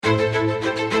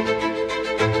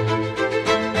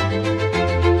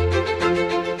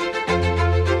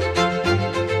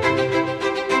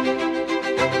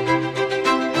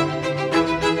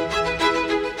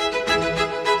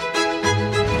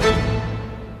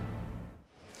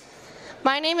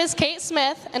My name is Kate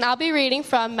Smith, and I'll be reading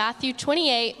from Matthew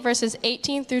 28, verses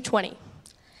 18 through 20.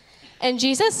 And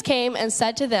Jesus came and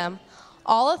said to them,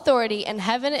 "All authority in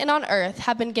heaven and on earth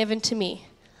have been given to me.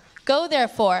 Go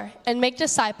therefore and make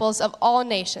disciples of all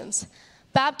nations,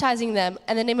 baptizing them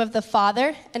in the name of the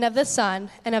Father and of the Son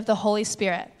and of the Holy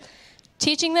Spirit,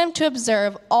 teaching them to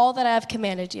observe all that I have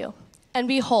commanded you. And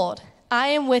behold, I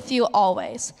am with you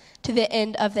always, to the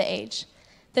end of the age."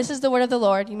 This is the word of the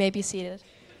Lord. You may be seated.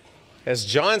 As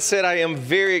John said, I am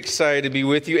very excited to be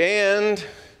with you and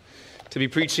to be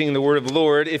preaching the word of the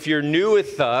Lord. If you're new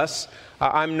with us,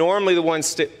 I'm normally the one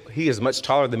he is much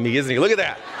taller than me, isn't he? Look at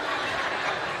that.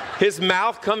 His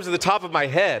mouth comes to the top of my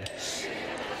head.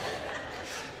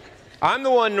 I'm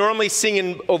the one normally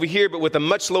singing over here, but with a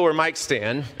much lower mic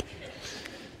stand.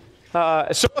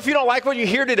 So if you don't like what you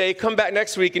hear today, come back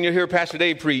next week and you'll hear Pastor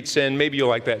Dave preach, and maybe you'll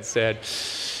like that instead.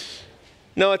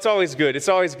 No, it's always good. It's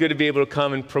always good to be able to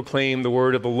come and proclaim the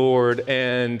word of the Lord.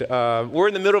 And we're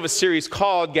in the middle of a series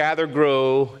called Gather,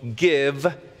 Grow, Give,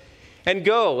 and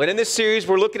Go. And in this series,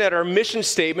 we're looking at our mission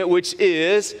statement, which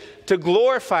is to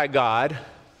glorify God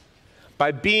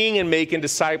by being and making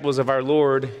disciples of our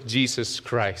Lord Jesus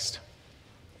Christ.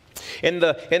 In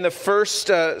the first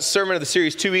sermon of the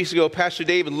series 2 weeks ago, Pastor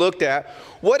David looked at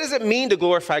what does it mean to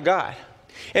glorify God?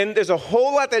 And there's a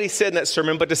whole lot that he said in that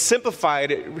sermon, but to simplify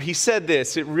it, he said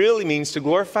this: it really means to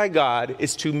glorify God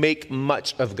is to make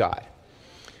much of God.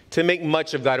 To make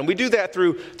much of God. And we do that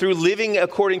through living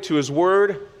according to his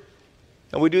word,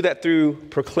 and we do that through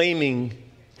proclaiming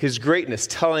his greatness,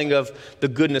 telling of the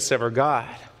goodness of our God.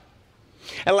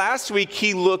 And last week,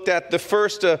 he looked at the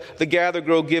first, the gather,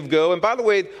 grow, give, go. And by the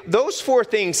way, those four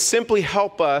things simply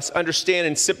help us understand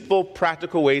in simple,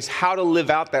 practical ways how to live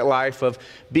out that life of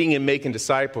being and making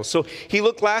disciples. So he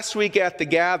looked last week at the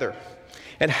gather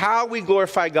and how we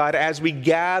glorify God as we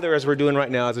gather, as we're doing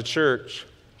right now as a church.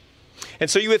 And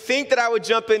so you would think that I would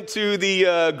jump into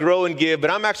the grow and give, but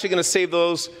I'm actually going to save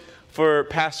those for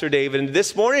Pastor David. And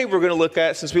this morning, we're going to look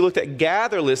at, since we looked at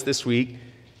gather list this week,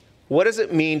 what does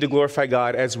it mean to glorify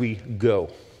God as we go?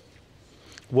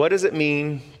 What does it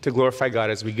mean to glorify God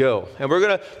as we go? And we're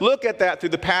going to look at that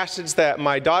through the passage that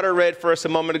my daughter read for us a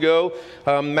moment ago,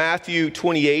 Matthew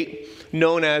 28,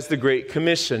 known as the Great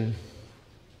Commission.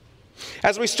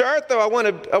 As we start, though, I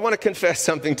want to confess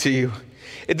something to you.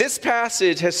 This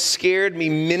passage has scared me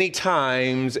many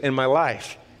times in my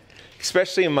life,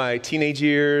 especially in my teenage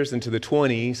years into the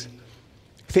 20s,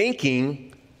 thinking,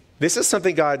 this is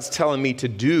something God's telling me to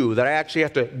do, that I actually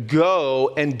have to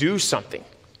go and do something.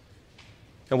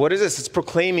 And what is this? It's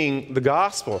proclaiming the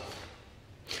gospel.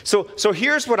 So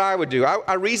here's what I would do.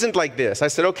 I reasoned like this. I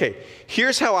said, okay,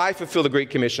 here's how I fulfill the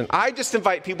Great Commission. I just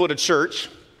invite people to church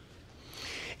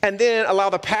and then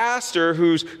allow the pastor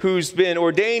who's been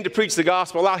ordained to preach the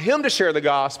gospel, allow him to share the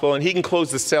gospel, and he can close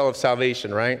the sale of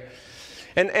salvation, right?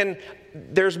 And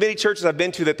there's many churches I've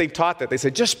been to that they've taught that. They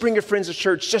say, just bring your friends to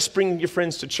church. Just bring your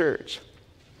friends to church.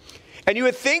 And you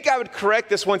would think I would correct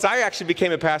this once I actually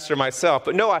became a pastor myself.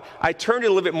 But no, I turned it a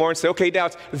little bit more and said, okay, now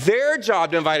it's their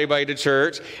job to invite everybody to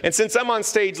church. And since I'm on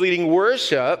stage leading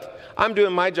worship, I'm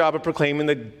doing my job of proclaiming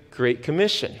the Great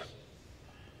Commission.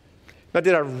 Now,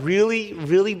 did I really,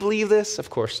 really believe this? Of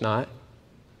course not.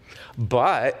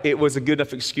 But it was a good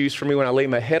enough excuse for me when I laid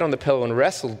my head on the pillow and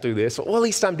wrestled through this. Well, at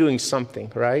least I'm doing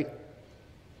something, right?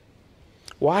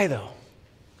 Why, though?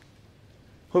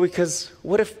 Well, because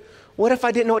what if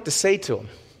I didn't know what to say to them?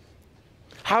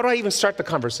 How do I even start the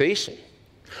conversation?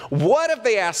 What if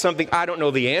they asked something I don't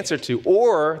know the answer to?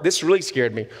 Or, this really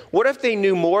scared me, what if they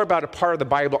knew more about a part of the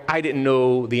Bible I didn't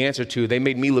know the answer to? They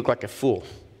made me look like a fool.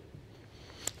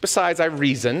 Besides, I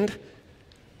reasoned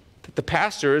that the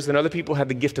pastors and other people had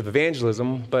the gift of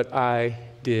evangelism, but I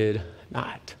did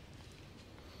not.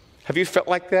 Have you felt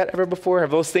like that ever before?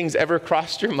 Have those things ever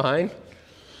crossed your mind?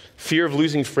 Fear of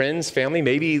losing friends, family,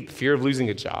 maybe fear of losing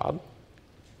a job.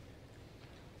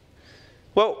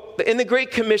 Well, in the Great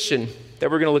Commission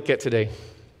that we're going to look at today,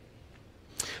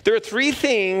 there are three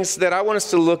things that I want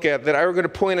us to look at that are going to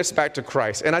point us back to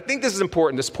Christ. And I think this is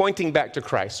important, this pointing back to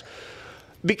Christ.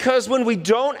 Because when we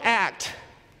don't act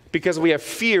because we have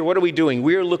fear, what are we doing?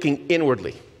 We are looking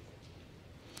inwardly.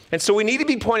 And so we need to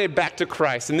be pointed back to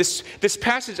Christ. And this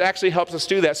passage actually helps us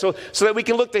do that so that we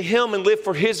can look to him and live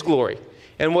for his glory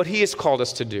and what he has called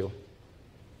us to do.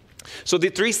 So the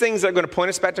three things that are going to point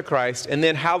us back to Christ, and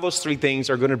then how those three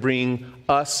things are going to bring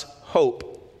us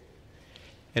hope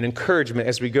and encouragement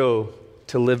as we go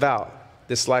to live out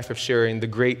this life of sharing the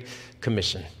Great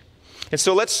Commission. And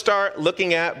so let's start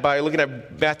looking at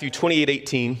Matthew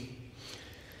 28:18.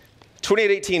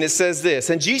 28:18, it says this: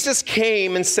 "And Jesus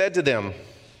came and said to them,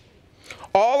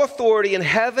 All authority in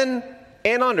heaven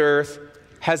and on earth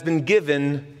has been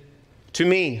given to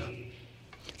me.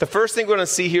 The first thing we're going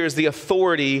to see here is the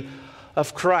authority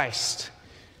of Christ.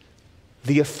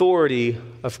 The authority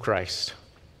of Christ.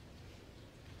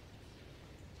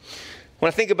 When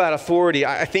I think about authority,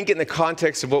 I think in the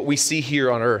context of what we see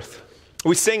here on earth.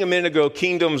 We sang a minute ago,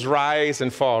 kingdoms rise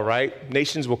and fall, right?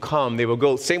 Nations will come, they will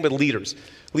go. Same with leaders.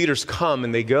 Leaders come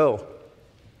and they go.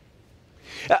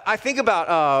 I think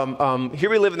about, here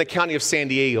we live in the county of San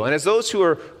Diego, and as those who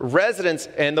are residents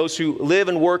and those who live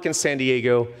and work in San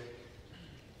Diego,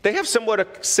 they have somewhat a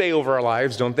say over our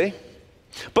lives, don't they?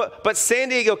 But San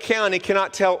Diego County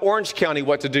cannot tell Orange County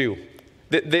what to do.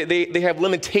 They have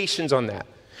limitations on that.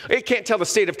 It can't tell the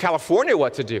state of California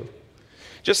what to do.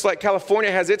 Just like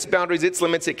California has its boundaries, its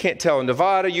limits, it can't tell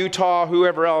Nevada, Utah,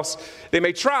 whoever else. They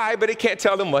may try, but it can't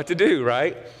tell them what to do,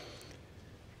 right?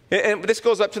 And this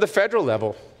goes up to the federal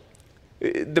level.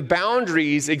 The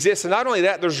boundaries exist. And not only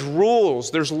that, there's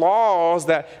rules, there's laws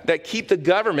that keep the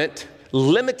government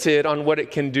limited on what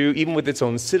it can do, even with its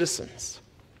own citizens.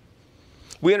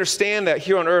 We understand that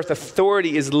here on earth,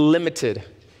 authority is limited.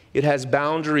 It has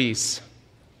boundaries.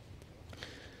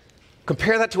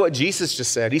 Compare that to what Jesus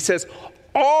just said. He says,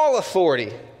 all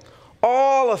authority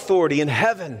in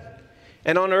heaven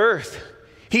and on earth.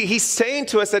 He's saying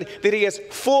to us that he has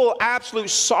full, absolute,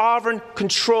 sovereign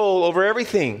control over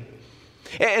everything.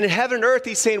 And in heaven and earth,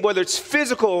 he's saying whether it's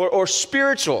physical or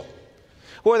spiritual,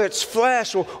 whether it's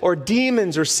flesh or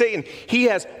demons or Satan, he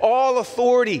has all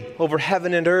authority over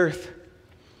heaven and earth.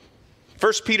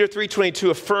 1 Peter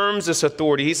 3:22 affirms this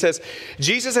authority. He says,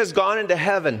 Jesus has gone into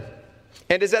heaven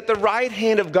and is at the right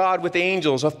hand of God with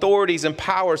angels, authorities, and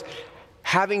powers,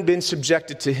 having been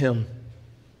subjected to him.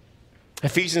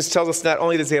 Ephesians tells us not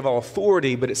only does he have all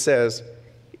authority, but it says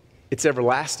it's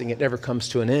everlasting. It never comes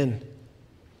to an end.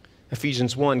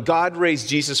 Ephesians 1, God raised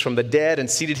Jesus from the dead and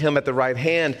seated him at the right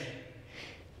hand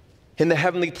in the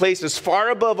heavenly places, far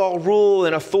above all rule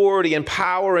and authority and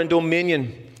power and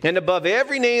dominion, and above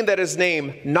every name that is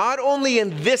named, not only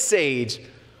in this age,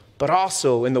 but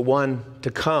also in the one to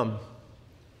come.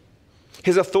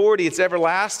 His authority, it's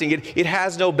everlasting. It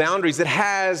has no boundaries. It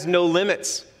has no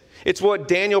limits. It's what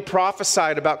Daniel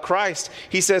prophesied about Christ.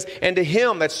 He says, and to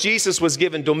him, that's Jesus, was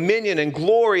given dominion and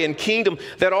glory and kingdom,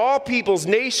 that all peoples,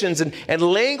 nations, and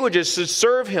languages should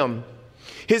serve him.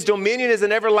 His dominion is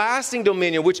an everlasting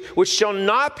dominion which shall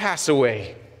not pass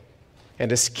away, and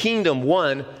his kingdom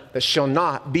one that shall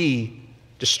not be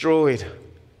destroyed.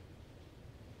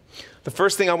 The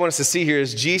first thing I want us to see here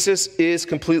is Jesus is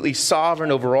completely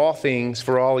sovereign over all things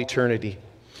for all eternity.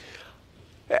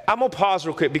 I'm going to pause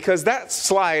real quick because that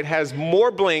slide has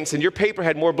more blanks, and your paper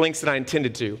had more blanks than I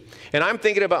intended to. And I'm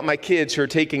thinking about my kids who are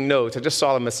taking notes. I just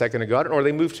saw them a second ago. I don't know where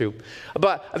they moved to.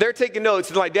 But they're taking notes.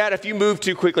 They're like, Dad, if you move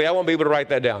too quickly, I won't be able to write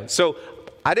that down. So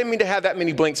I didn't mean to have that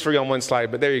many blanks for you on one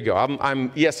slide, but there you go.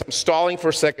 I'm stalling for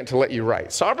a second to let you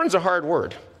write. Sovereign's a hard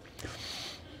word.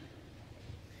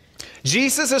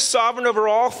 Jesus is sovereign over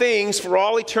all things for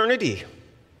all eternity.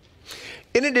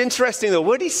 Isn't it interesting, though?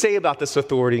 What did he say about this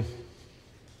authority?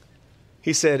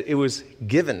 He said, it was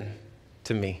given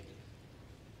to me.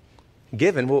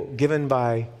 Given? Well, given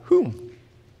by whom?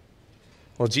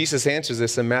 Well, Jesus answers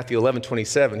this in Matthew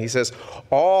 11:27. He says,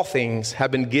 all things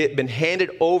have been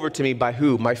handed over to me by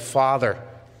who? My Father.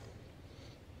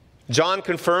 John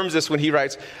confirms this when he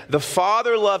writes, the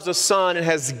Father loves the Son and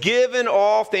has given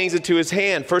all things into his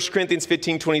hand. 1 Corinthians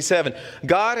 15:27.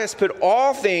 God has put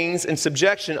all things in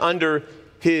subjection under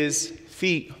his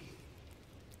feet.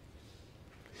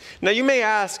 Now you may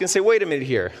ask and say, wait a minute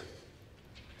here.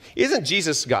 Isn't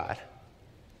Jesus God?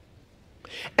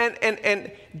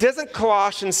 And doesn't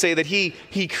Colossians say that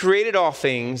he created all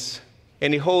things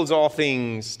and he holds all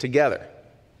things together?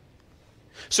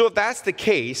 So if that's the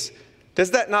case,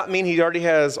 does that not mean he already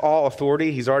has all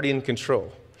authority? He's already in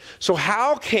control. So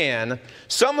how can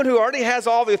someone who already has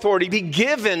all the authority be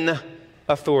given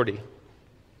authority?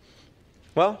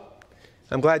 Well,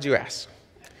 I'm glad you asked.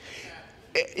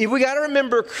 We got to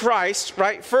remember Christ,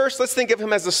 right? First, let's think of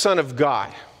him as the Son of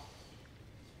God.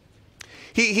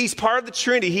 He's part of the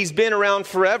Trinity. He's been around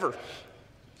forever.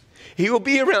 He will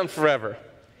be around forever.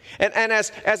 And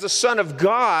as the Son of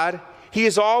God, he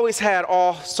has always had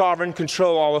all sovereign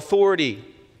control, all authority.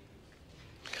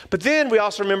 But then we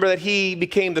also remember that he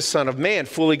became the Son of Man,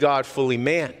 fully God, fully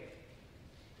man.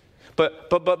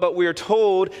 But we are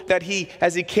told that he,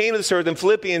 as he came to this earth in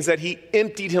Philippians, that he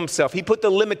emptied himself. He put the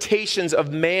limitations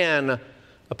of man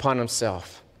upon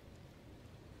himself.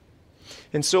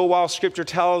 And so while Scripture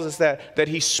tells us that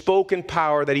he spoke in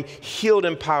power, that he healed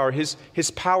in power, his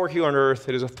power here on earth,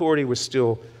 that his authority was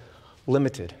still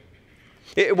limited.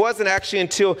 It wasn't actually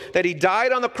until that he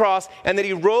died on the cross and that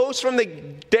he rose from the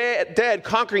dead,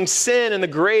 conquering sin and the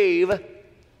grave,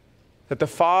 that the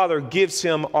Father gives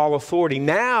him all authority.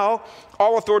 Now,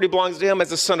 all authority belongs to him as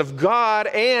the Son of God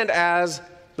and as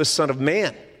the Son of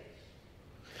Man.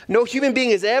 No human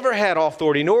being has ever had all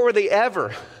authority, nor were they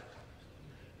ever.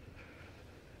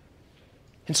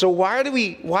 And so why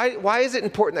is it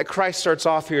important that Christ starts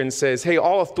off here and says, hey,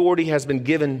 all authority has been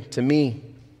given to me?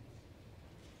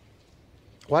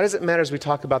 Why does it matter as we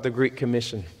talk about the Great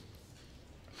Commission?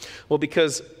 Well,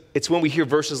 because it's when we hear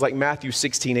verses like Matthew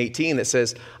 16:18 that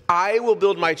says, I will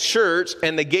build my church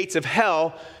and the gates of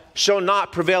hell shall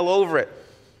not prevail over it.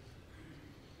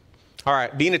 All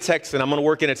right, being a Texan, I'm going to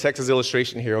work in a Texas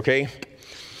illustration here, okay?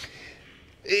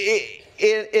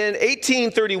 In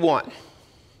 1831,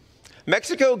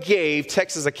 Mexico gave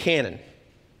Texas a cannon,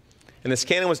 and this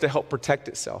cannon was to help protect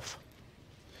itself.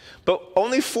 But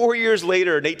only 4 years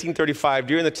later, in 1835,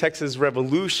 during the Texas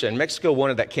Revolution, Mexico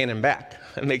wanted that cannon back.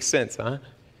 That makes sense, huh?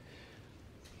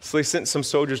 So they sent some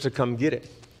soldiers to come get it.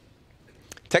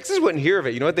 Texas wouldn't hear of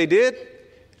it. You know what they did?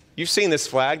 You've seen this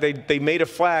flag. They made a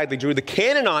flag. They drew the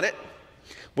cannon on it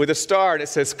with a star, and it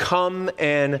says, come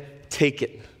and take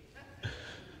it.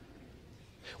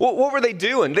 Well, what were they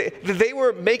doing? They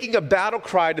were making a battle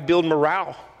cry to build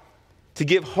morale, to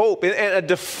give hope, and a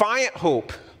defiant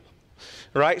hope.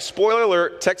 Right? Spoiler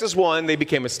alert, Texas won, they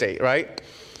became a state, right?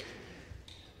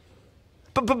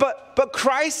 But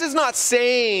Christ is not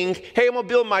saying, hey, I'm going to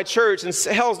build my church, and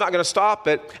hell's not going to stop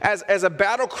it, as a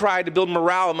battle cry to build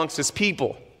morale amongst his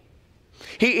people.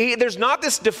 There's not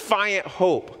this defiant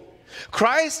hope.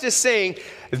 Christ is saying,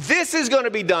 this is going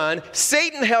to be done.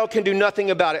 Satan, hell can do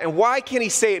nothing about it. And why can he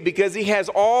say it? Because he has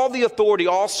all the authority,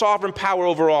 all sovereign power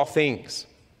over all things.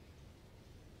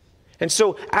 And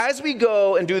so as we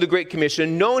go and do the Great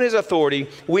Commission, knowing his authority,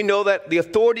 we know that the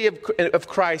authority of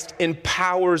Christ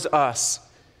empowers us.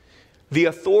 The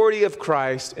authority of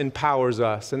Christ empowers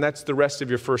us. And that's the rest of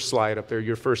your first slide up there,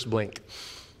 your first blink.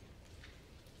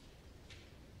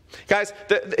 Guys,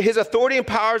 his authority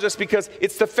empowers us because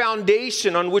it's the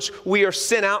foundation on which we are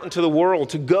sent out into the world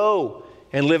to go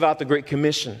and live out the Great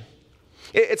Commission.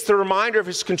 It's the reminder of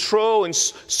his control and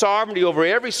sovereignty over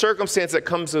every circumstance that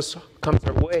comes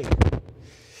our way,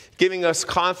 giving us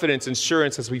confidence and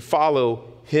assurance as we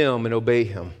follow him and obey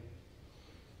him.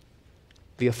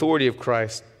 The authority of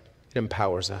Christ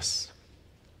empowers us.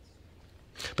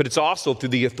 But it's also through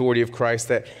the authority of Christ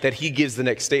that he gives the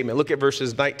next statement. Look at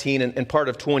verses 19 and part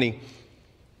of 20.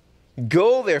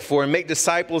 Go, therefore, and make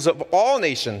disciples of all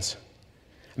nations,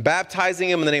 baptizing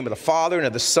them in the name of the Father and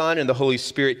of the Son and the Holy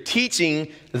Spirit,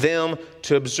 teaching them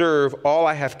to observe all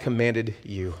I have commanded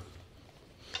you.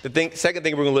 The second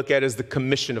thing we're going to look at is the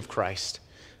commission of Christ.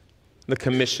 The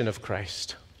commission of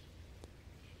Christ.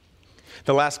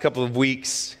 The last couple of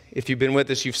weeks, if you've been with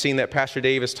us, you've seen that Pastor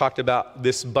Dave has talked about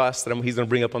this bus that he's going to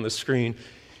bring up on the screen.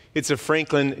 It's a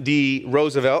Franklin D.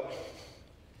 Roosevelt.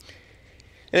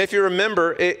 And if you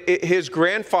remember, his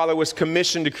grandfather was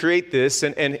commissioned to create this,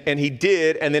 and he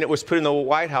did, and then it was put in the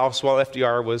White House while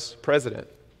FDR was president.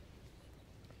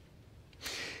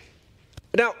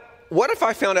 Now, what if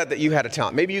I found out that you had a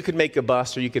talent? Maybe you could make a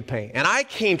bust or you could paint. And I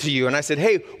came to you and I said,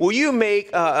 hey, will you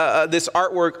make this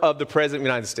artwork of the President of the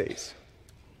United States?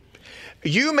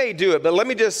 You may do it, but let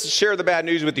me just share the bad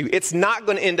news with you. It's not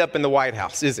going to end up in the White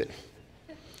House, is it?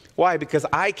 Why? Because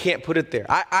I can't put it there.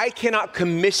 I cannot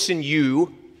commission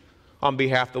you on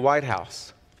behalf of the White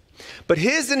House. But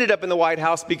his ended up in the White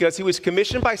House because he was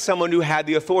commissioned by someone who had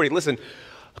the authority. Listen,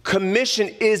 commission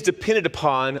is dependent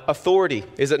upon authority,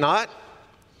 is it not?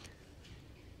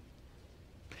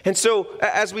 And so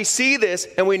as we see this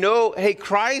and we know, hey,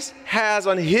 Christ has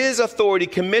on his authority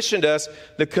commissioned us,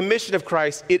 the commission of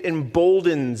Christ, it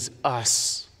emboldens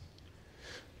us.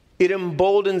 It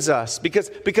emboldens us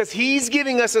because he's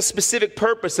giving us a specific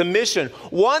purpose, a mission,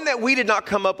 one that we did not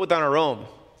come up with on our own.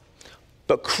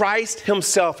 But Christ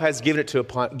himself has given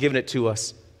it to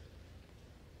us.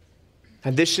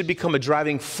 And this should become a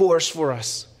driving force for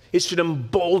us. It should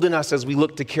embolden us as we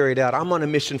look to carry it out. I'm on a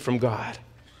mission from God.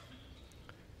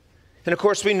 And of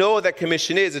course, we know what that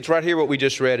commission is. It's right here what we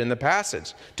just read in the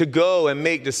passage. To go and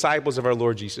make disciples of our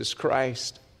Lord Jesus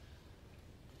Christ.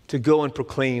 To go and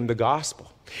proclaim the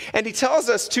gospel. And he tells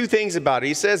us two things about it.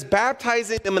 He says,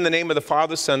 baptizing them in the name of the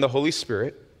Father, Son, the Holy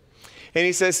Spirit. And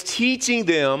he says, teaching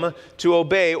them to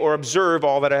obey or observe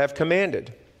all that I have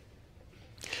commanded.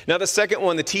 Now, the second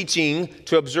one, the teaching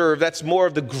to observe, that's more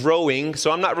of the growing.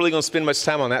 So I'm not really going to spend much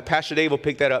time on that. Pastor Dave will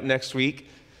pick that up next week.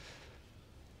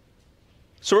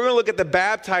 So we're going to look at the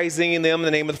baptizing in them in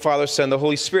the name of the Father, Son, and the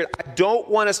Holy Spirit. I don't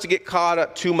want us to get caught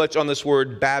up too much on this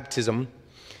word baptism.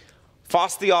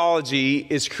 False theology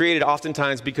is created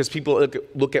oftentimes because people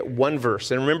look at one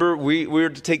verse. And remember, we're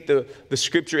to take the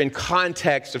Scripture in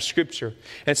context of Scripture.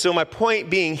 And so my point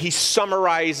being, he's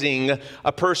summarizing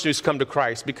a person who's come to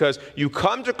Christ, because you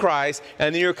come to Christ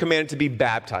and then you're commanded to be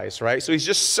baptized, right? So he's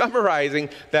just summarizing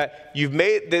that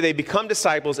they become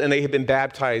disciples and they have been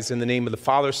baptized in the name of the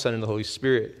Father, Son, and the Holy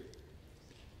Spirit.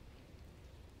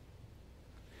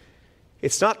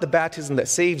 It's not the baptism that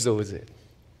saves, though, is it?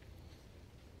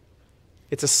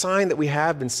 It's a sign that we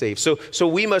have been saved. So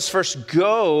we must first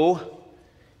go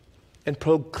and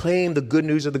proclaim the good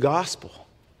news of the gospel.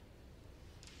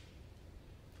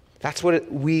 That's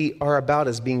what we are about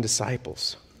as being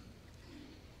disciples.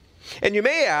 And you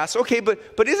may ask, okay, but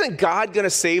isn't God going to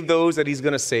save those that he's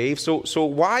going to save? So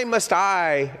why must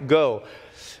I go?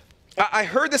 I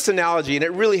heard this analogy, and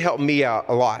it really helped me out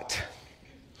a lot.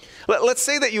 Let's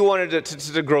say that you wanted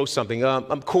to grow something,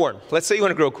 corn. Let's say you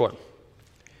want to grow corn.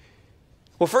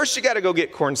 Well, first you got to go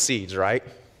get corn seeds, right?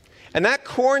 And that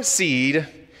corn seed,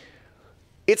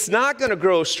 it's not going to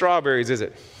grow strawberries, is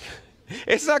it?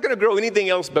 It's not going to grow anything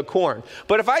else but corn.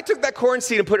 But if I took that corn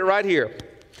seed and put it right here,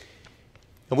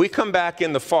 and we come back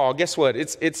in the fall, guess what?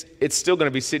 It's still going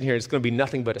to be sitting here. It's going to be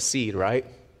nothing but a seed, right?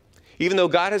 Even though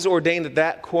God has ordained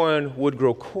that corn would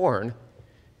grow corn,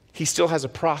 he still has a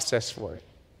process for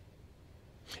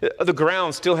it. The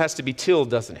ground still has to be tilled,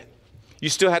 doesn't it? You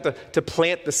still have to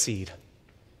plant the seed.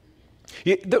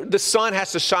 The sun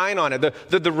has to shine on it.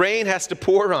 The rain has to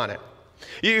pour on it.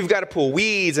 You've got to pull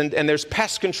weeds, and there's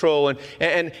pest control, and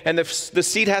the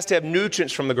seed has to have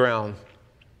nutrients from the ground.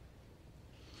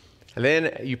 And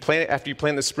then you plant it. After you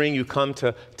plant in the spring, you come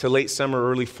to late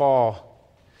summer, early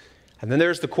fall. And then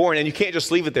there's the corn, and you can't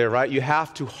just leave it there, right? You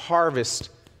have to harvest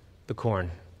the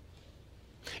corn.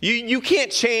 You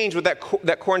can't change what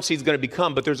that corn seed is going to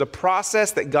become, but there's a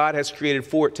process that God has created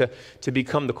for it to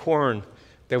become the corn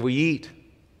that we eat.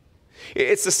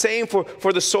 It's the same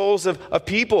for the souls of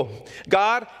people.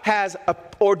 God has an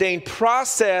ordained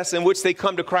process in which they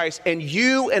come to Christ, and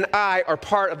you and I are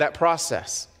part of that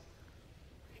process.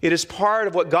 It is part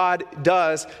of what God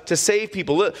does to save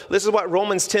people. Look, this is what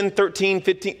Romans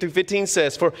 10:13-15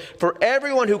 says. For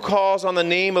everyone who calls on the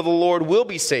name of the Lord will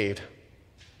be saved.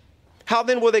 How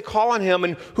then will they call on him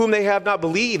in whom they have not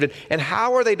believed? And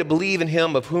how are they to believe in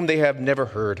him of whom they have never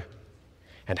heard?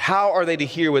 And how are they to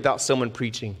hear without someone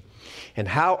preaching? And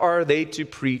how are they to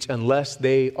preach unless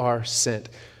they are sent?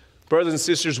 Brothers and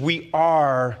sisters, we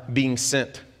are being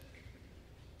sent.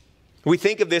 We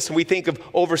think of this and we think of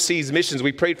overseas missions.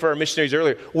 We prayed for our missionaries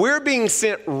earlier. We're being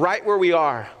sent right where we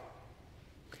are.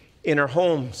 In our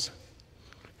homes,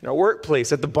 in our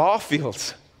workplace, at the ball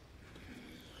fields.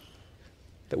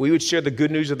 That we would share the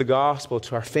good news of the gospel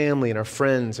to our family and our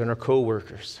friends and our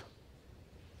coworkers.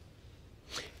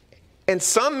 And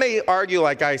some may argue,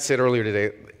 like I said earlier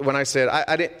today, when I said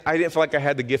I didn't feel like I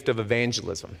had the gift of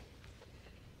evangelism.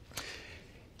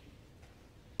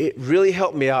 It really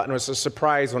helped me out, and it was a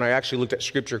surprise when I actually looked at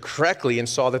Scripture correctly and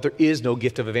saw that there is no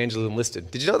gift of evangelism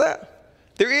listed. Did you know that?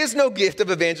 There is no gift of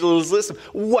evangelism listed.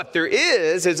 What there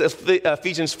is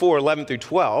Ephesians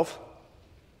 4:11-12.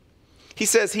 He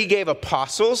says he gave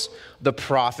apostles, the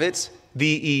prophets,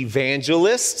 the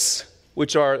evangelists,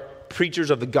 which are preachers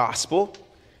of the gospel,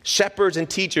 shepherds and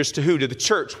teachers to who? To the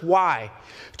church. Why?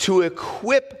 To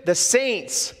equip the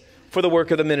saints for the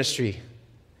work of the ministry.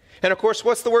 And of course,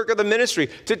 what's the work of the ministry?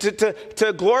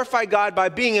 To glorify God by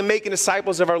being and making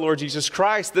disciples of our Lord Jesus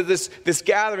Christ. This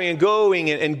gathering and going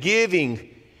and giving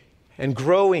and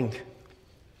growing.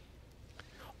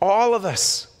 All of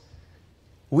us,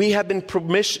 we have been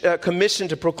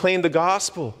commissioned to proclaim the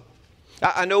gospel.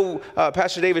 I know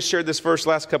Pastor David shared this verse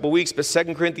last couple of weeks, but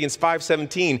 2 Corinthians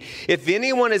 5:17. If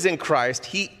anyone is in Christ,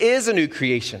 he is a new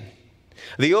creation.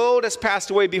 The old has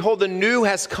passed away. Behold, the new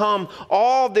has come.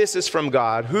 All this is from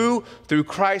God, who through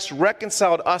Christ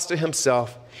reconciled us to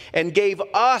himself and gave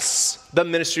us the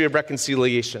ministry of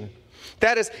reconciliation.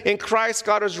 That is, in Christ,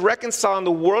 God is reconciling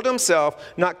the world to himself,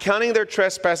 not counting their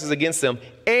trespasses against them,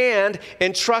 and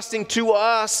entrusting to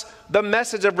us the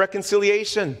message of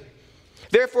reconciliation.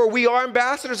 Therefore, we are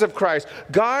ambassadors of Christ,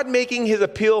 God making his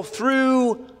appeal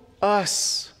through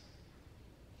us.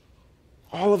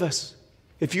 All of us.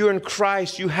 If you're in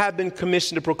Christ, you have been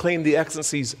commissioned to proclaim the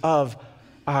excellencies of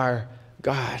our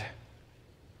God.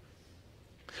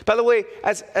 By the way,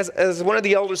 as one of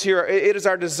the elders here, it is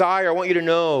our desire, I want you to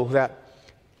know that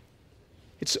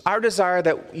it's our desire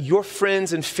that your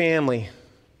friends and family,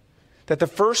 that the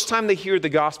first time they hear the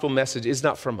gospel message is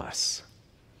not from us.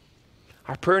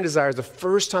 Our prayer and desire is the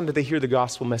first time that they hear the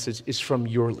gospel message is from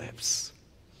your lips.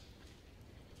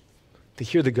 To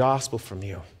hear the gospel from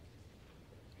you.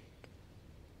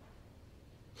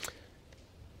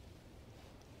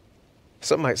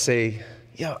 Some might say,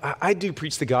 yeah, I do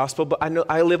preach the gospel, but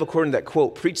I live according to that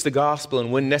quote, preach the gospel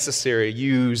and when necessary,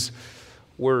 use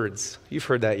words. You've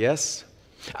heard that, yes?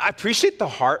 I appreciate the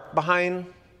heart behind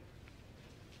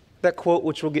that quote,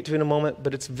 which we'll get to in a moment,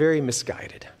 but it's very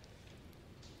misguided.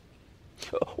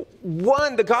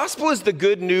 One, the gospel is the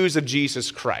good news of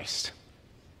Jesus Christ,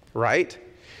 right?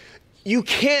 You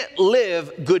can't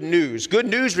live good news. Good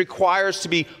news requires to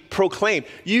be proclaimed.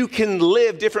 You can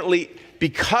live differently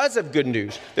because of good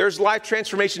news. There's life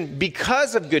transformation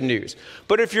because of good news.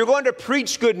 But if you're going to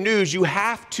preach good news, you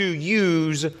have to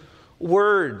use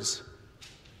words.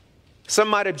 Some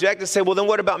might object and say, well, then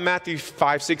what about Matthew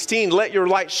 5:16? Let your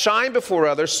light shine before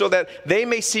others so that they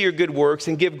may see your good works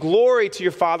and give glory to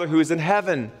your Father who is in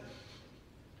heaven.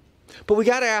 But we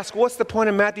got to ask, what's the point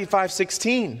of Matthew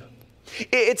 5:16?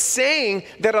 It's saying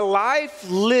that a life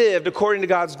lived according to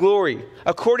God's glory,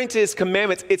 according to his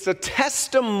commandments, it's a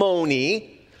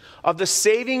testimony of the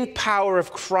saving power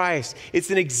of Christ.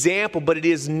 It's an example, but it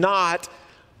is not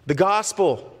the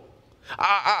gospel.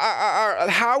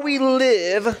 How we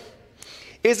live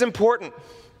is important.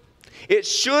 It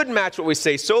should match what we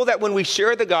say so that when we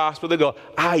share the gospel, they go,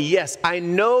 yes, I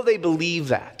know they believe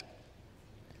that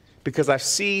because I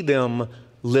see them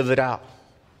live it out.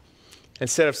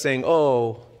 Instead of saying,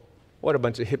 oh, what a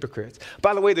bunch of hypocrites.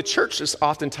 By the way, the church is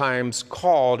oftentimes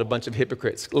called a bunch of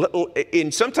hypocrites.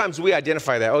 And sometimes we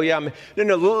identify that. Oh, yeah,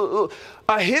 no.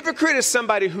 A hypocrite is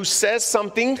somebody who says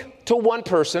something to one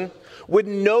person with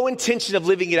no intention of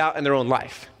living it out in their own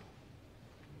life.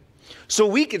 So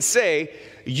we could say,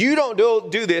 you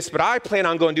don't do this, but I plan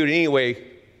on going to do it anyway.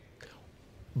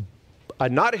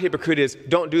 Not a hypocrite is,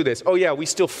 don't do this. Oh, yeah, we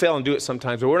still fail and do it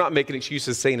sometimes, but we're not making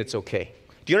excuses saying it's okay.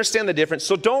 Do you understand the difference?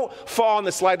 So don't fall on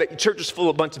the slide that the church is full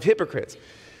of a bunch of hypocrites.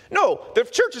 No, the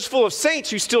church is full of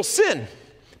saints who still sin,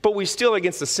 but we still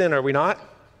against the sin, are we not?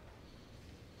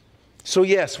 So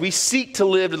yes, we seek to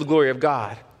live to the glory of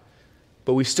God,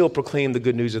 but we still proclaim the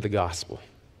good news of the gospel.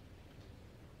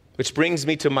 Which brings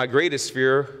me to my greatest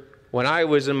fear when I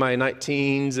was in my my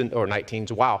teens and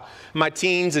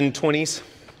 20s.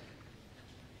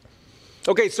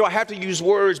 Okay, so I have to use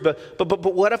words, but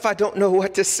what if I don't know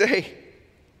what to say?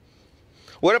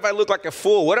 What if I look like a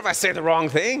fool? What if I say the wrong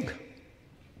thing?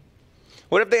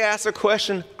 What if they ask a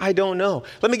question I don't know?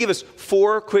 Let me give us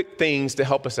 4 quick things to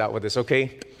help us out with this,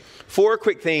 okay? 4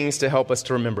 quick things to help us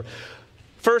to remember.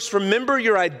 First, remember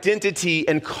your identity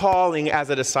and calling as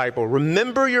a disciple.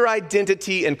 Remember your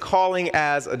identity and calling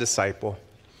as a disciple.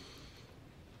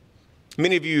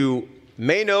 Many of you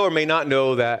may know or may not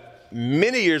know that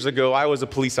many years ago I was a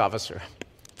police officer.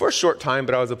 For a short time,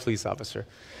 but I was a police officer.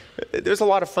 There's a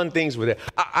lot of fun things with it.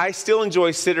 I still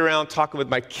enjoy sitting around talking with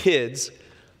my kids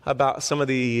about some of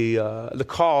the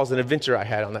calls and adventure I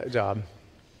had on that job.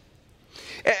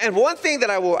 And one thing that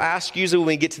I will ask usually when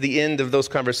we get to the end of those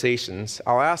conversations,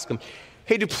 I'll ask them,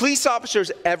 hey, do police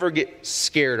officers ever get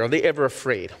scared? Are they ever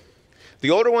afraid? The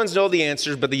older ones know the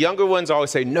answers, but the younger ones always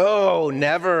say, no,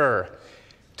 never.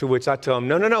 To which I tell them,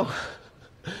 no,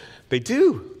 they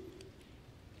do.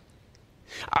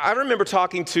 I remember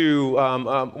talking to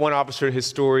one officer, his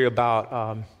story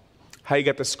about how he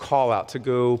got this call out to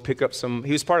go pick up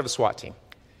he was part of a SWAT team.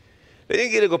 They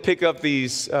didn't get to go pick up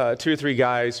these 2 or 3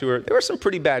 guys they were some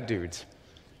pretty bad dudes.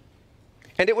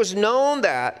 And it was known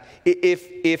that if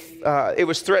it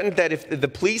was threatened that if the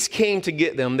police came to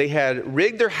get them, they had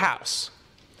rigged their house,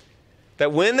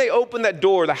 that when they opened that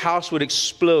door, the house would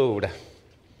explode.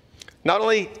 Not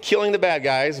only killing the bad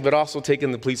guys, but also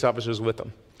taking the police officers with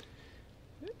them.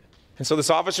 And so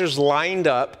this officer's lined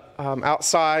up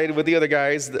outside with the other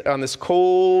guys on this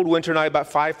cold winter night,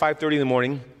 about 5:30 in the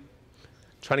morning,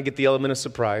 trying to get the element of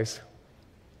surprise.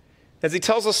 As he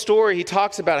tells a story, he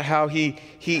talks about how he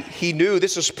knew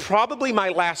this was probably my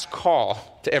last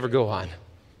call to ever go on.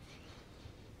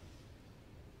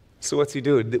 So what's he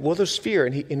do? Well, there's fear,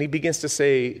 and he begins to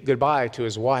say goodbye to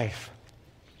his wife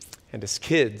and his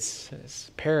kids, and his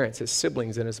parents, his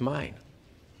siblings in his mind.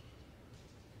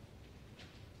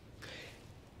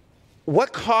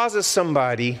 What causes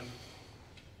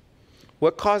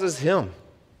him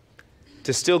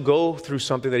to still go through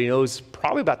something that he knows is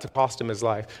probably about to cost him his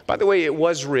life? By the way, it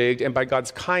was rigged, and by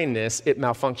God's kindness, it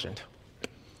malfunctioned.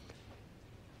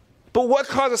 But what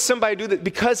causes somebody to do that?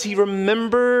 Because he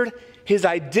remembered his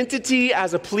identity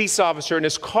as a police officer and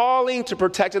his calling to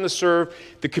protect and to serve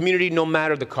the community no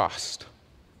matter the cost.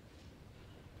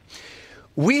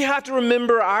 We have to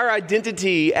remember our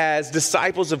identity as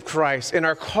disciples of Christ and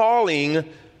our calling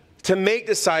to make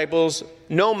disciples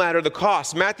no matter the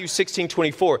cost. Matthew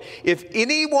 16:24. If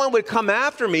anyone would come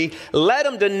after me, let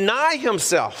him deny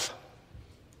himself,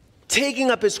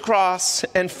 taking up his cross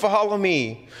and follow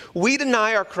me. We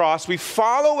deny our cross. We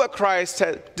follow what Christ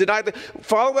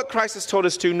has told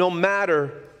us to, no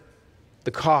matter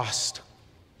the cost.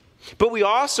 But we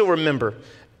also remember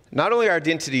not only our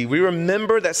identity, we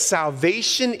remember that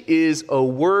salvation is a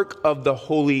work of the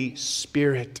Holy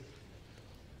Spirit.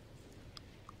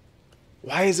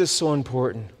 Why is this so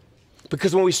important?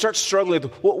 Because when we start struggling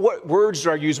with what words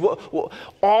do I use,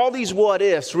 all these what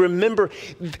ifs, remember,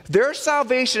 their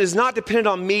salvation is not dependent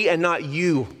on me and not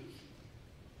you.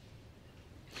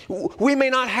 We may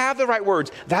not have the right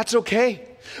words. That's okay.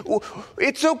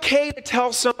 It's okay to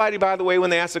tell somebody, by the way, when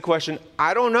they ask a question,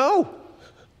 I don't know.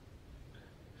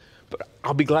 But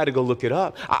I'll be glad to go look it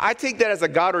up. I take that as a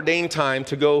God-ordained time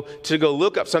to go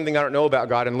look up something I don't know about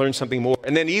God and learn something more.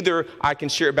 And then either I can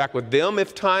share it back with them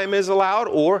if time is allowed,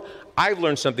 or I've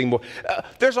learned something more.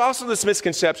 There's also this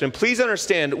misconception. Please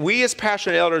understand, we as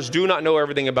passionate elders do not know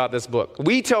everything about this book.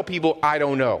 We tell people, I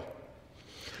don't know.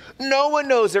 No one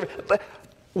knows everything.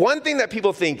 One thing that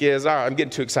people think is, all right, I'm getting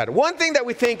too excited. One thing that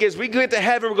we think is we get to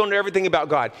heaven, we're going to know everything about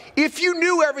God. If you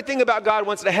knew everything about God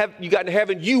once you got into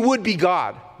heaven, you would be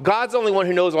God. God's the only one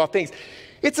who knows all things.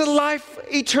 It's a life,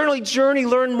 eternally journey,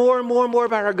 learn more and more and more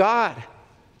about our God.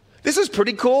 This is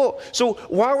pretty cool. So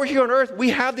while we're here on earth,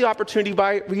 we have the opportunity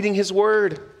by reading his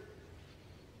word.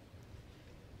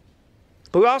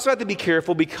 But we also have to be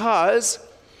careful because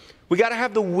we got to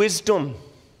have the wisdom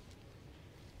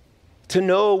to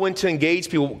know when to engage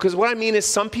people. Because what I mean is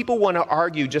some people want to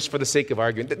argue just for the sake of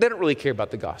arguing. They don't really care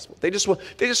about the gospel. They just want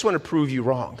to prove you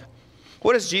wrong.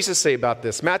 What does Jesus say about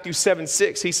this? Matthew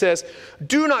 7:6, he says,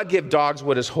 do not give dogs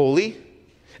what is holy,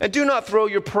 and do not throw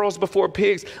your pearls before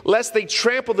pigs, lest they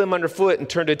trample them underfoot and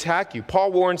turn to attack you.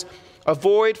 Paul warns,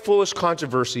 avoid foolish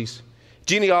controversies,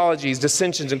 genealogies,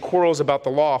 dissensions, and quarrels about the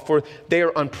law, for they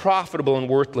are unprofitable and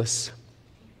worthless.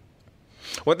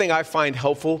 One thing I find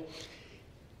helpful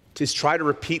is try to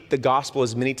repeat the gospel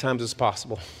as many times as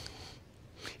possible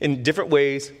in different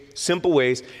ways, simple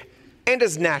ways, and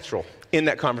as natural in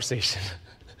that conversation.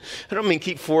 I don't mean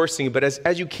keep forcing, but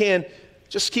as you can,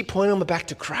 just keep pointing them back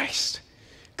to Christ.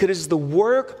 Because it's the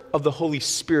work of the Holy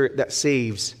Spirit that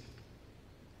saves.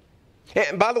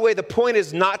 And by the way, the point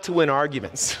is not to win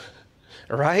arguments,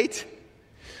 right?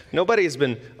 Nobody has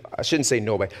been, I shouldn't say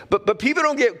nobody, but people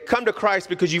don't come to Christ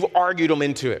because you've argued them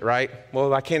into it, right?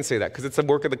 Well, I can't say that because it's the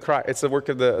work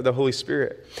of the Holy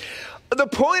Spirit. The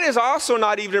point is also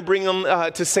not even to bring them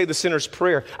to say the sinner's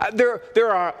prayer.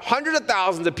 There are hundreds of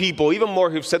thousands of people, even more,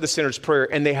 who've said the sinner's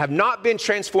prayer, and they have not been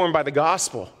transformed by the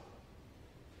gospel.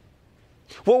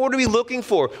 What are we looking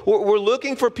for? We're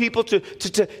looking for people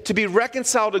to be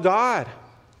reconciled to God,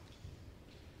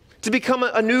 to become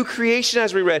a new creation,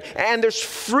 as we read. And there's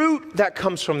fruit that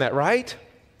comes from that, right?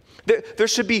 There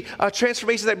should be a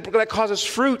transformation that causes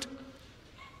fruit.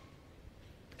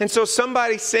 And so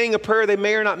somebody saying a prayer they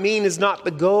may or not mean is not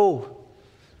the goal.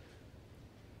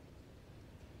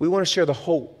 We want to share the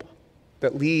hope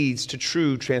that leads to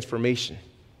true transformation,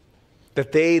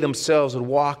 that they themselves would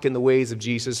walk in the ways of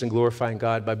Jesus and glorifying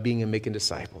God by being and making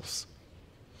disciples.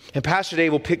 And Pastor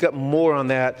Dave will pick up more on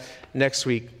that next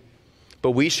week.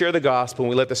 But we share the gospel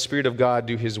and we let the Spirit of God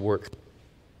do his work.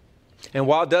 And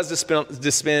while it does depend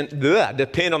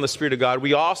on the Spirit of God,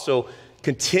 we also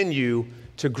continue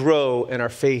to grow in our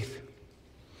faith.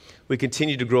 We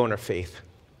continue to grow in our faith.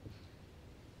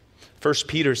 1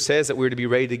 Peter says that we're to be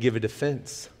ready to give a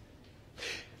defense.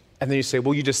 And then you say,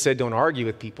 well, you just said don't argue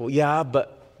with people. Yeah,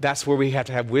 but that's where we have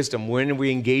to have wisdom. When are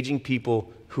we engaging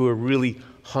people who are really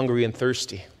hungry and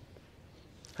thirsty?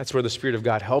 That's where the Spirit of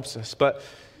God helps us. But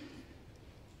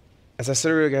as I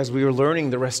said earlier, guys, we are learning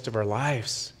the rest of our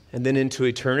lives and then into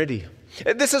eternity.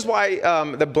 And this is why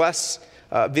the Bless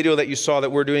video that you saw that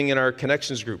we're doing in our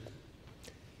Connections group.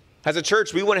 As a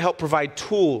church, we want to help provide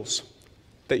tools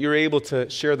that you're able to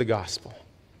share the gospel,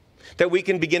 that we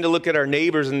can begin to look at our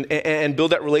neighbors and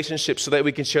build that relationship so that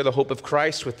we can share the hope of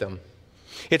Christ with them.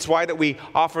 It's why that we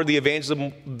offer the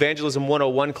Evangelism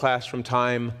 101 class from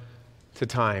time to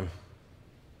time.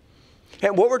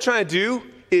 And what we're trying to do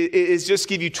is just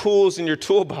give you tools in your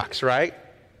toolbox, right?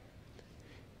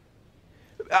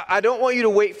 I don't want you to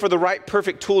wait for the right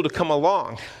perfect tool to come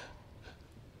along.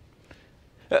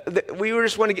 We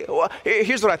just want to get, well,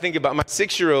 here's what I think about. My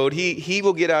 6-year-old, he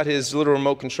will get out his little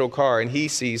remote control car and he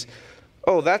sees,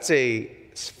 oh, that's a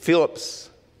Phillips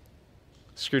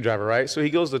screwdriver, right? So he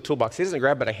goes to the toolbox. He doesn't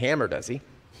grab it a hammer, does he?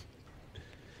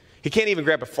 He can't even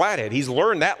grab a flathead. He's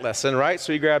learned that lesson, right?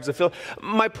 So he grabs a fill.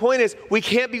 My point is, we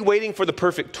can't be waiting for the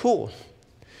perfect tool.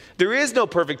 There is no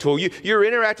perfect tool. You're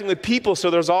interacting with people, so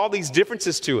there's all these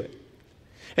differences to it.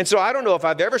 And so I don't know if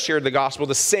I've ever shared the gospel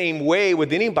the same way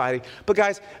with anybody. But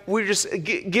guys, we're just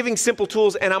giving simple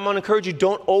tools, and I'm going to encourage you,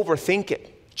 don't overthink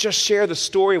it. Just share the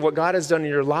story of what God has done in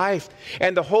your life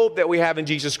and the hope that we have in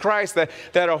Jesus Christ, that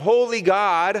a holy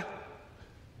God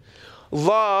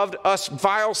loved us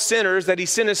vile sinners, that he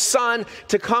sent his son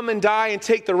to come and die and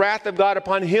take the wrath of God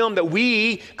upon him, that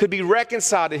we could be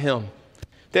reconciled to him,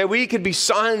 that we could be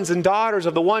sons and daughters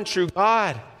of the one true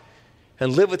God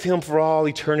and live with him for all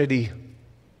eternity.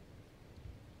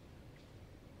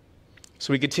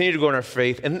 So we continue to go in our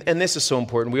faith, and this is so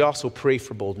important. We also pray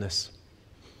for boldness.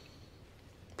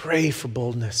 Pray for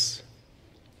boldness.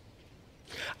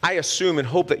 I assume and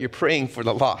hope that you're praying for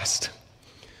the lost.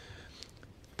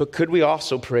 But could we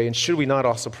also pray, and should we not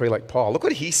also pray like Paul? Look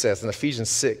what he says in Ephesians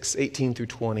 6, 18 through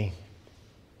 20.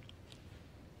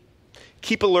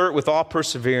 Keep alert with all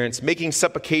perseverance, making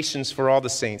supplications for all the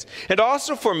saints, and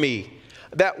also for me,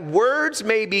 that words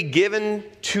may be given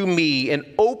to me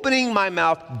in opening my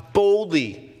mouth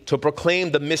boldly to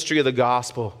proclaim the mystery of the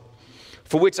gospel,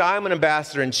 for which I am an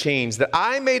ambassador in chains, that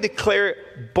I may declare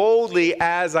it boldly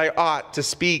as I ought to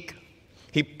speak.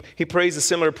 He prays a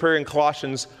similar prayer in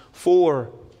Colossians 4.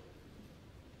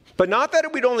 But not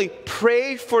that we'd only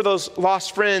pray for those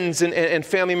lost friends and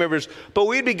family members, but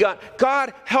we'd be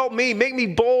God, help me, make me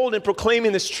bold in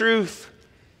proclaiming this truth.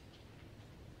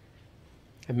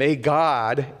 And may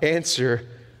God answer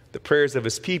the prayers of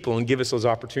his people and give us those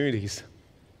opportunities.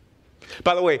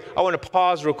 By the way, I want to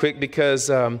pause real quick because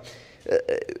a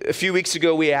few weeks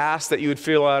ago we asked that you would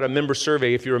fill out a member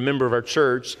survey if you're a member of our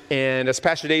church. And as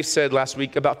Pastor Dave said last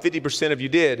week, about 50% of you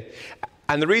did.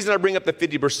 And the reason I bring up the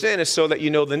 50% is so that you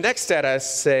know the next stat I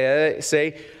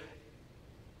say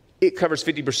it covers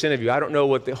 50% of you. I don't know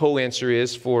what the whole answer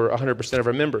is for 100% of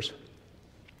our members.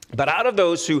 But out of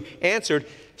those who answered,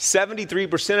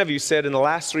 73% of you said in the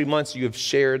last 3 months you have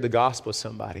shared the gospel with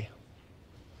somebody.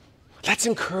 That's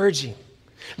encouraging.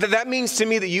 That means to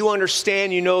me that you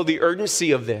understand, you know, the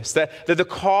urgency of this, that the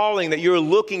calling that you're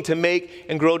looking to make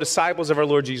and grow disciples of our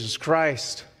Lord Jesus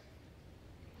Christ.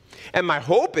 And my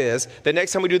hope is that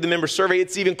next time we do the member survey,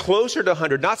 it's even closer to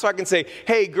 100. Not so I can say,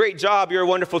 hey, great job, you're a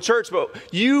wonderful church, but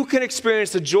you can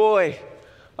experience the joy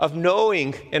of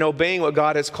knowing and obeying what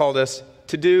God has called us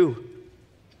to do.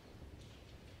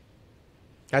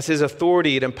 As his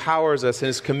authority, it empowers us, and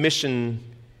his commission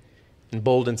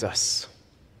emboldens us.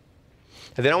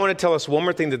 And then I want to tell us one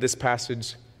more thing that this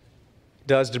passage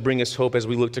does to bring us hope as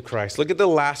we look to Christ. Look at the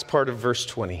last part of verse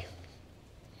 20. It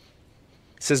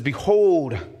says,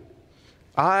 behold,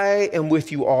 I am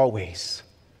with you always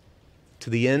to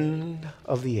the end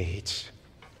of the age.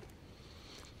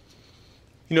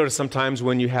 You notice sometimes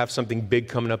when you have something big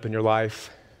coming up in your life,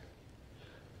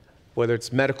 whether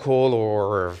it's medical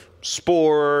or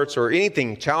sports or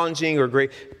anything challenging or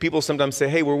great, people sometimes say,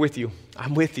 hey, we're with you.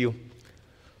 I'm with you.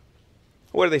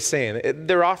 What are they saying?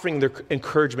 They're offering their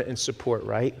encouragement and support,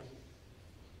 right?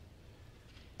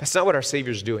 That's not what our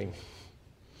Savior's doing.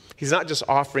 He's not just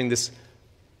offering this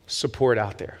support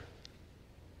out there.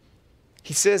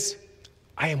 He says,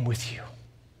 I am with you.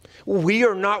 We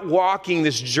are not walking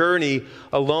this journey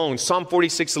alone. Psalm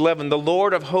 46:11, the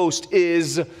Lord of hosts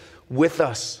is with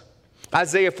us.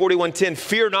 Isaiah 41:10,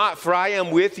 fear not, for I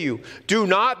am with you. Do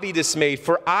not be dismayed,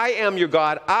 for I am your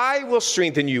God. I will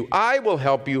strengthen you. I will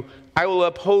help you. I will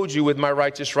uphold you with my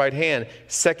righteous right hand.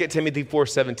 2 Timothy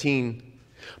 4:17.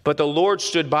 But the Lord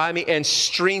stood by me and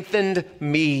strengthened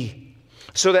me,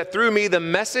 so that through me the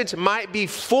message might be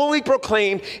fully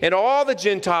proclaimed and all the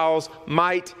Gentiles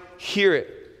might hear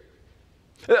it.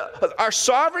 Our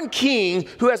sovereign King,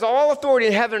 who has all authority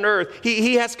in heaven and earth,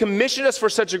 he has commissioned us for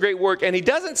such a great work. And he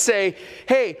doesn't say,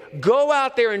 hey, go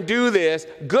out there and do this.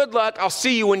 Good luck. I'll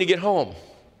see you when you get home.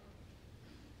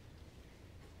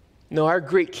 No, our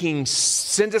great King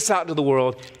sends us out into the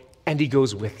world, and he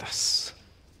goes with us.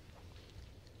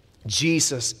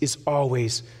 Jesus is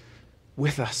always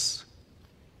with us.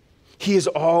 He is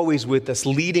always with us,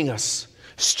 leading us,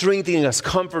 strengthening us,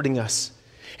 comforting us.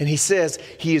 And he says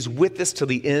he is with us till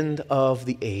the end of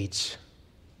the age.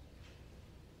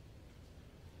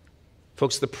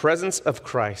 Folks, the presence of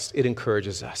Christ, it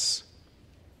encourages us.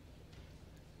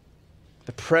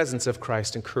 The presence of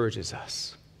Christ encourages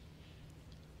us.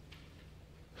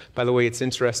 By the way, it's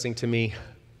interesting to me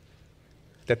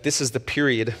that this is the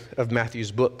period of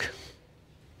Matthew's book.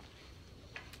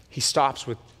 He stops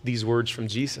with these words from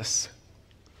Jesus.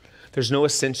 There's no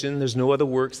ascension, there's no other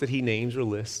works that he names or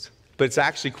lists, but it's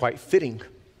actually quite fitting.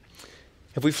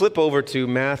 If we flip over to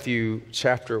Matthew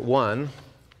chapter 1,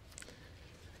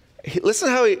 listen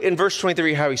how in verse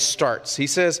 23 how he starts. He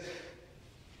says,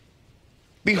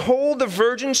 "Behold, the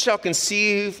virgin shall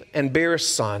conceive and bear a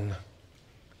son,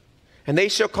 and they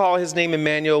shall call his name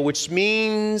Emmanuel," which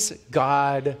means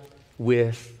God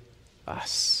with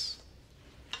us.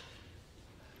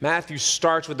 Matthew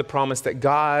starts with the promise that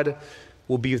God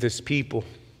will be with his people.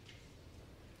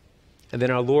 And then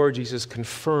our Lord Jesus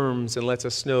confirms and lets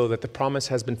us know that the promise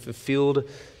has been fulfilled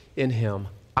in him.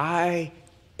 I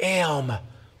am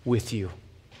with you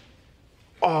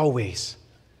always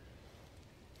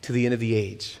to the end of the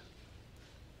age.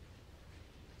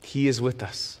 He is with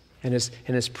us. And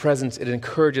in his presence, it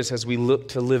encourages as we look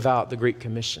to live out the Great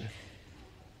Commission.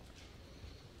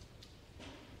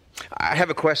 I have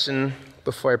a question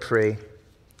before I pray.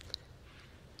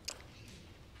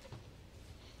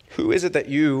 Who is it that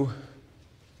you,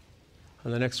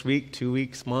 in the next week, 2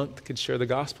 weeks, month, could share the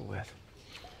gospel with?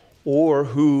 Or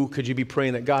who could you be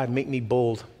praying that, God, make me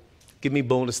bold. Give me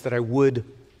boldness that I would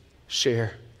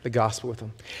share the gospel with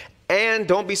them. And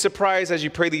don't be surprised as you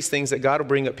pray these things that God will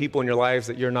bring up people in your lives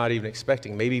that you're not even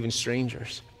expecting, maybe even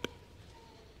strangers.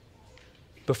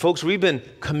 But folks, we've been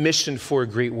commissioned for a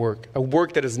great work, a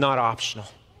work that is not optional.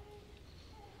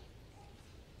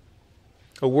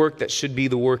 A work that should be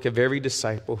the work of every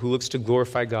disciple who looks to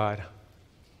glorify God.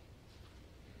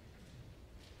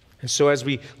 And so as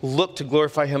we look to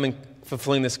glorify him in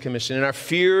fulfilling this commission, and our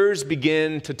fears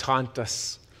begin to taunt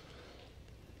us,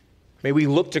 may we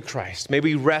look to Christ. May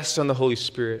we rest on the Holy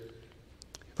Spirit.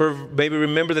 Or may we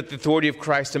remember that the authority of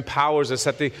Christ empowers us,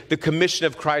 that the commission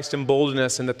of Christ emboldens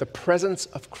us, and that the presence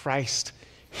of Christ,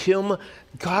 him,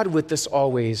 God with us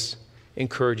always,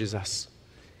 encourages us.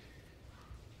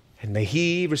 And may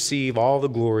he receive all the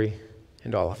glory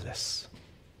and all of this.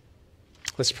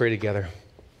 Let's pray together.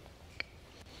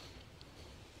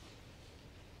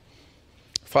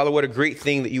 Father, what a great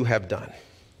thing that you have done.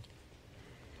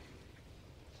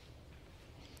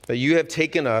 That you have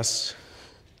taken us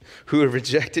who have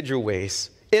rejected your ways,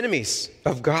 enemies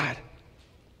of God,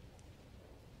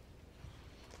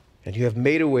 and you have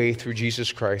made a way through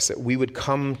Jesus Christ that we would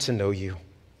come to know you,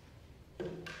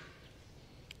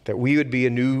 that we would be a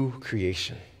new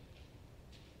creation,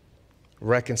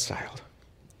 reconciled.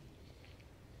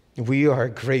 We are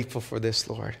grateful for this,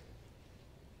 Lord.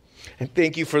 And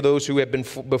thank you for those who have been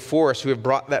before us, who have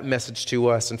brought that message to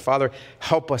us. And Father,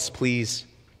 help us, please,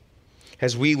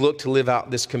 as we look to live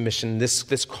out this commission,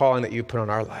 this calling that you put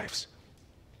on our lives.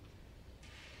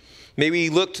 May we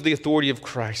look to the authority of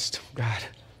Christ, God.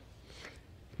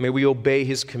 May we obey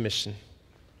his commission.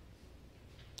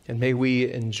 And may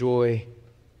we enjoy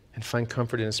and find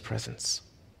comfort in his presence.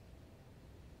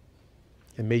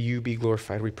 And may you be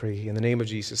glorified, we pray. In the name of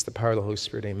Jesus, the power of the Holy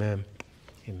Spirit, amen.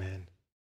 Amen.